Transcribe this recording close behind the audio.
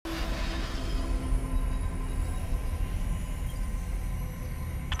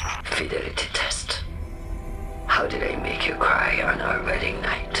Fidelity test. How did I make you cry on our wedding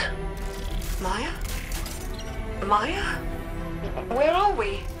night? Maya? Maya? Where are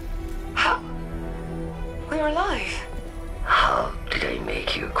we? How? We're alive. How did I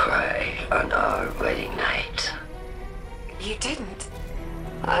make you cry on our wedding night? You didn't.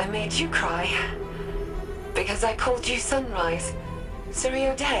 I made you cry. Because I called you Sunrise.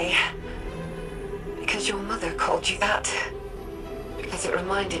 Suryo Day. Because your mother called you that. Because it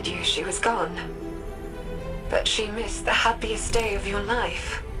reminded you she was gone. That she missed the happiest day of your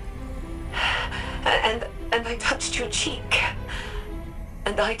life. And I touched your cheek.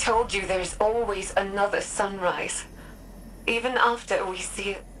 And I told you there's always another sunrise. Even after we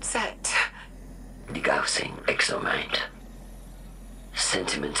see it set. Degaussing Exomind.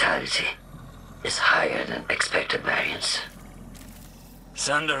 Sentimentality is higher than expected variance.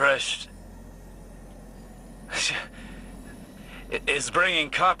 Sunderesh is bringing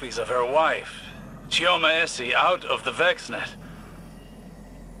copies of her wife, Chioma Essie, out of the VexNet.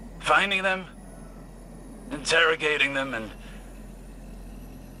 Finding them, interrogating them, and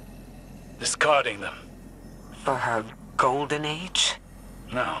discarding them. For her golden age?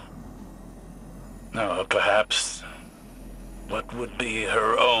 No. No, perhaps what would be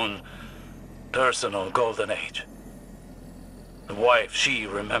her own personal golden age. The wife she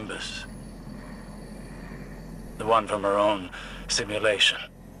remembers. The one from her own simulation.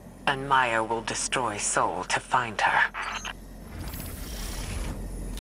 And Maya will destroy Soul to find her.